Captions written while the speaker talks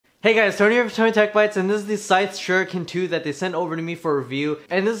Hey guys, Tony here for TonyTechBytes, and this is the Scythe Shuriken 2 that they sent over to me for review.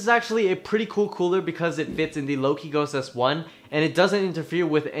 And this is actually a pretty cool cooler because it fits in the Louqe Ghost S1 and it doesn't interfere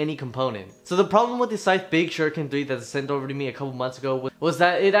with any component. So the problem with the Scythe Big Shuriken 3 that was sent over to me a couple months ago was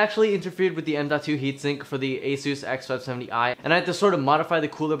that it actually interfered with the M.2 heatsink for the Asus X570i, and I had to sort of modify the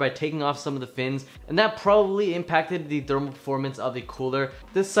cooler by taking off some of the fins, and that probably impacted the thermal performance of the cooler.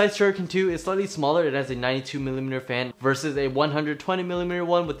 This Scythe Shuriken 2 is slightly smaller. It has a 92mm fan versus a 120mm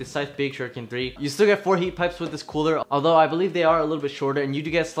one with the Scythe Big Shuriken 3. You still get 4 heat pipes with this cooler, although I believe they are a little bit shorter, and you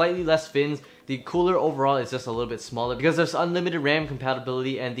do get slightly less fins. The cooler overall is just a little bit smaller because there's unlimited RAM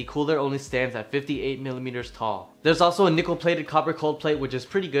compatibility and the cooler only stands at 58mm tall. There's also a nickel plated copper cold plate, which is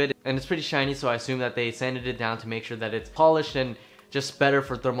pretty good and it's pretty shiny, so I assume that they sanded it down to make sure that it's polished and just better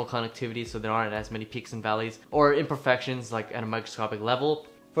for thermal conductivity, so there aren't as many peaks and valleys or imperfections like at a microscopic level,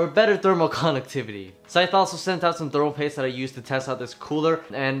 for better thermal conductivity. Scythe also sent out some thermal paste that I used to test out this cooler,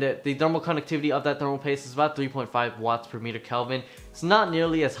 and the thermal conductivity of that thermal paste is about 3.5 watts per meter Kelvin. It's not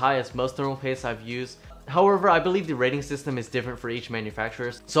nearly as high as most thermal pastes I've used. However, I believe the rating system is different for each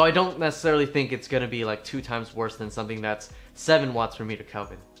manufacturer, so I don't necessarily think it's going to be like 2 times worse than something that's 7 watts per meter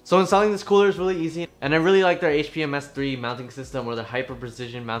Kelvin. So installing this cooler is really easy, and I really like their HPMS3 mounting system, or their Hyper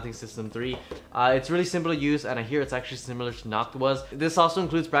Precision Mounting System 3. It's really simple to use, and I hear it's actually similar to Louqe was. This also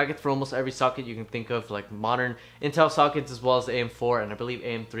includes brackets for almost every socket you can think of, like modern Intel sockets as well as AM4 and I believe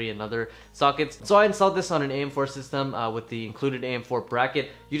AM3 and other sockets. So I installed this on an AM4 system with the included AM4 bracket.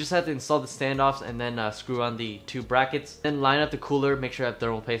 You just have to install the standoffs and then screw on the 2 brackets. Then line up the cooler, make sure you have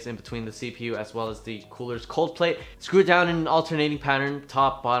thermal paste in between the CPU as well as the cooler's cold plate. Screw it down in an alternating pattern,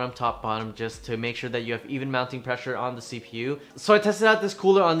 top, bottom, just to make sure that you have even mounting pressure on the CPU. So I tested out this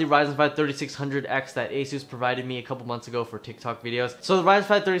cooler on the Ryzen 5 3600X that Asus provided me a couple months ago for TikTok videos. So the Ryzen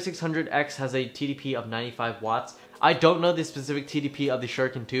 5 3600X has a TDP of 95 watts. I don't know the specific TDP of the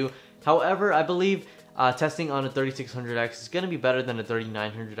Shuriken 2. However, I believe testing on a 3600X is going to be better than a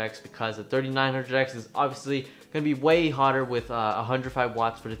 3900X because the 3900X is obviously going to be way hotter with 105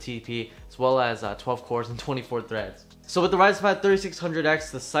 watts for the TDP as well as 12 cores and 24 threads. So with the Ryzen 5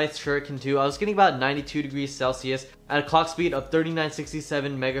 3600X, the Scythe Shuriken 2, I was getting about 92 degrees Celsius at a clock speed of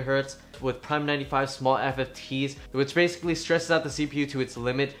 3967 megahertz with Prime 95 small FFTs, which basically stresses out the CPU to its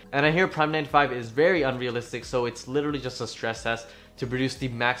limit. And I hear Prime 95 is very unrealistic, so it's literally just a stress test to produce the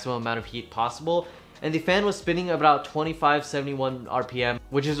maximum amount of heat possible. And the fan was spinning about 2571 RPM,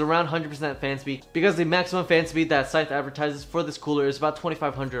 which is around 100% fan speed, because the maximum fan speed that Scythe advertises for this cooler is about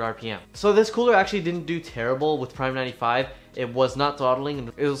 2500 RPM. So this cooler actually didn't do terrible with Prime 95. It was not throttling,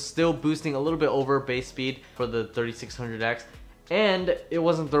 and it was still boosting a little bit over base speed for the 3600X. And it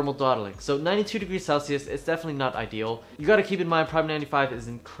wasn't thermal throttling. So 92 degrees Celsius, it's definitely not ideal. You gotta keep in mind Prime 95 is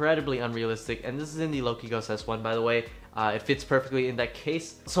incredibly unrealistic, and this is in the Louqe Ghost S1, by the way. It fits perfectly in that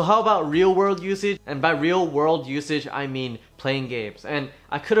case. So how about real world usage? And by real world usage, I mean playing games. And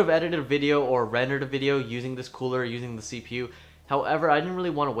I could have edited a video or rendered a video using this cooler, using the CPU. However, I didn't really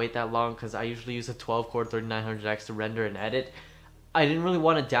want to wait that long because I usually use a 12-core 3900X to render and edit. I didn't really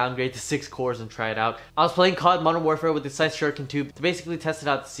want to downgrade to 6 cores and try it out. I was playing COD Modern Warfare with the Scythe Shuriken 2 to basically test it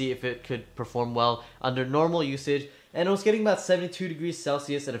out to see if it could perform well under normal usage. And it was getting about 72 degrees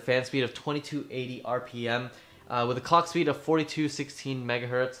Celsius at a fan speed of 2280 RPM. With a clock speed of 4216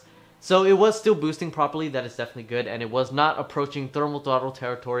 megahertz. So it was still boosting properly, that is definitely good, and it was not approaching thermal throttle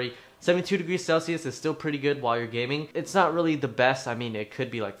territory. 72 degrees Celsius is still pretty good while you're gaming. It's not really the best. I mean, it could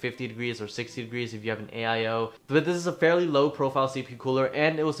be like 50 degrees or 60 degrees if you have an AIO. But this is a fairly low profile CPU cooler,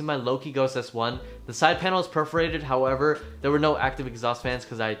 and it was in my Louqe Ghost S1. The side panel is perforated, however, there were no active exhaust fans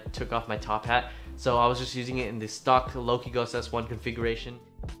because I took off my top hat. So I was just using it in the stock Louqe Ghost S1 configuration.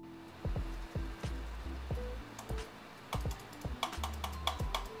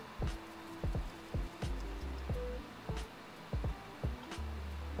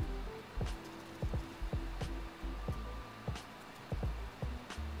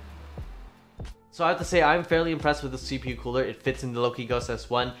 So I have to say I'm fairly impressed with the CPU cooler. It fits in the Louqe Ghost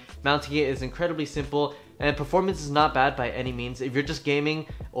S1. Mounting it is incredibly simple, and performance is not bad by any means. If you're just gaming,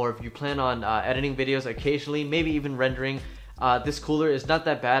 or if you plan on editing videos occasionally, maybe even rendering, this cooler is not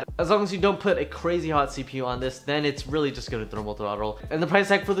that bad. As long as you don't put a crazy hot CPU on this, then it's really just gonna thermal throttle. And the price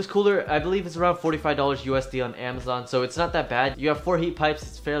tag for this cooler, I believe it's around $45 USD on Amazon, so it's not that bad. You have 4 heat pipes,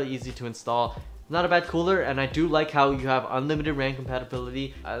 it's fairly easy to install. Not a bad cooler, and I do like how you have unlimited RAM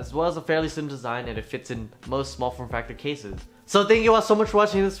compatibility as well as a fairly slim design, and it fits in most small form factor cases. So thank you all so much for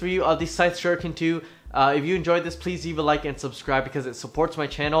watching this review of the Scythe Shuriken 2. If you enjoyed this, please leave a like and subscribe because it supports my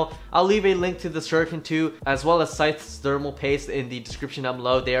channel. I'll leave a link to the Shuriken 2 as well as Scythe's thermal paste in the description down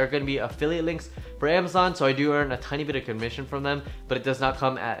below. They are going to be affiliate links for Amazon, so I do earn a tiny bit of commission from them, but it does not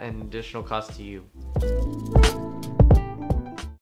come at an additional cost to you.